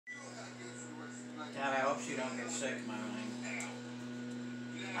hope she don't get sick, Marlene.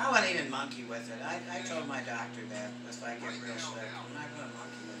 I wouldn't even monkey with it. I told my doctor that if I get real sick, I'm not going to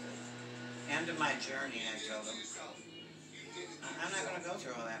monkey with it. End of my journey, I told him. I'm not going to go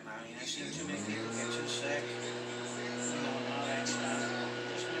through all that, Marlene. I've seen too many people get too sick, you know, and all that stuff. I'm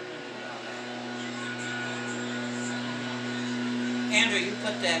just not going to do all that. Andrew, you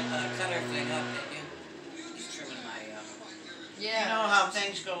put that cutter thing up, didn't you? Just trimming my, Yeah. You know how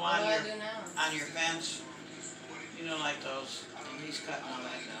things go on What do I do now? on your fence? You know, like those, he's cutting all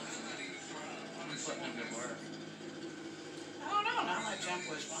that down. I'm putting them to work. I don't know, now my temp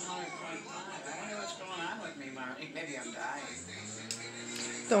was 100.5. I wonder what's going on with me, Marty. Maybe I'm dying.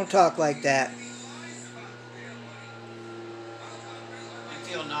 Don't talk like that. I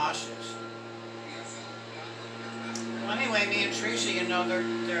feel nauseous. Well, anyway, me and Teresa, you know,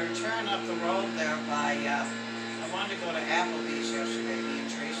 they're tearing up the road there by, I wanted to go to Applebee's yesterday, me and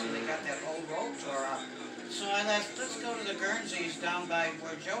Teresa, and they got that whole road tore up. So I thought, let's go to the Guernseys down by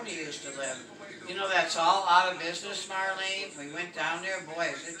where Jody used to live. You know, that's all out of business, Marlene. We went down there,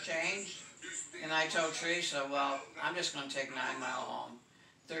 boy, has it changed. And I told Teresa, well, I'm just going to take 9 Mile home.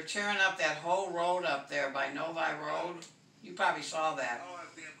 They're tearing up that whole road up there by Novi Road. You probably saw that.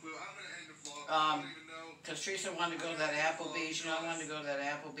 Because Teresa wanted to go to that Applebee's. You know, I wanted to go to that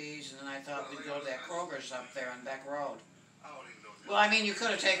Applebee's, and then I thought we'd go to that Kroger's up there on Beck Road. Well, I mean, you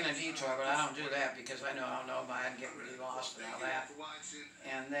could have taken a detour, but I don't do that because I know how Novi, I'd get really lost and all that.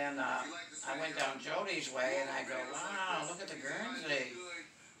 And then I went down Jody's way, and I go, wow, look at the Guernsey.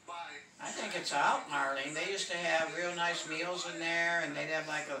 I think it's out, Marlene. They used to have real nice meals in there, and they'd have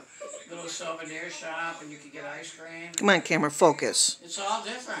like a little souvenir shop, and you could get ice cream. Come on, camera, focus. It's all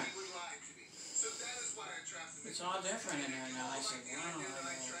different. It's all different in there now. I said, wow,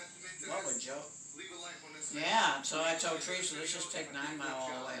 what would Joe... Yeah, so I told Teresa, let's just take 9 Mile all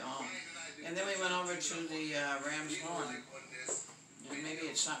the way home. And then we went over to the Ram's Horn. And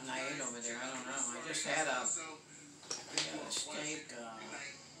maybe it's something I ate over there, I don't know. I just had a steak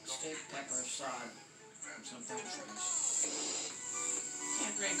pepper sod from some French.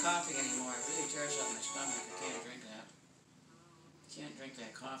 Can't drink coffee anymore. It really tears up my stomach. I can't drink that. Can't drink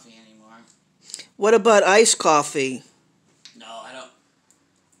that coffee anymore. What about iced coffee? No, I don't.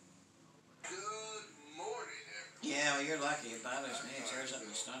 Yeah, well, you're lucky. It bothers me. It tears up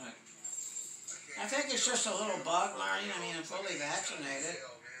my stomach. I think it's just a little bug, Marty. I mean, I'm fully vaccinated.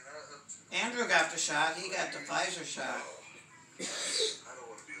 Andrew got the shot. He got the Pfizer shot.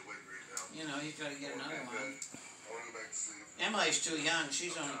 You know, he's got to get another one. Emily's too young.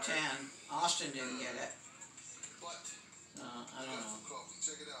 She's only 10. Austin didn't get it. I don't know.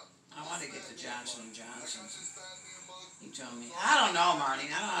 I want to get the Johnson & Johnson. He told me. I don't know, Marty.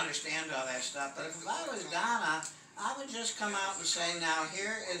 I don't understand all that stuff. But if I was Donna, I would just come out and say, now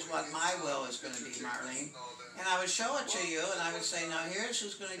here is what my will is going to be, Marlene. And I would show it to you, and I would say, now here's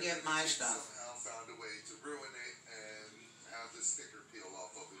who's going to get my stuff.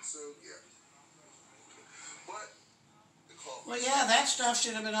 Well, yeah, that stuff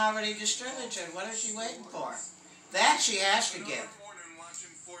should have been already distributed. What is she waiting for? That she has to give.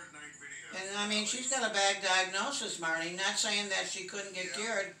 And, I mean, she's got a bad diagnosis, Marty. Not saying that she couldn't get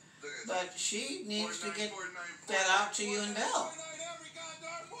cured, but she needs to get that out to you and Bill.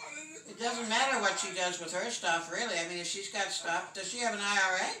 It doesn't matter what she does with her stuff, really. I mean, if she's got stuff, does she have an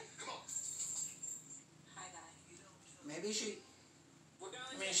IRA? Maybe she...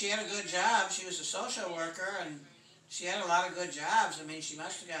 I mean, she had a good job. She was a social worker, and she had a lot of good jobs. I mean, she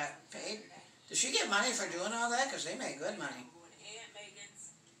must have got paid. Does she get money for doing all that? Because they make good money.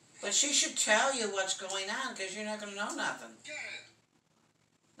 But she should tell you what's going on, because you're not going to know nothing.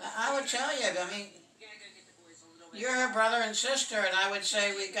 I would tell you, I mean, you're her brother and sister, and I would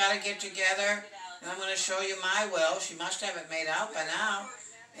say, we've got to get together, and I'm going to show you my will. She must have it made out by now.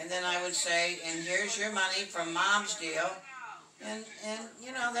 And then I would say, and here's your money from Mom's deal. And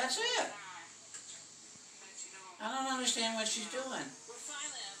you know, that's it. I don't understand what she's doing.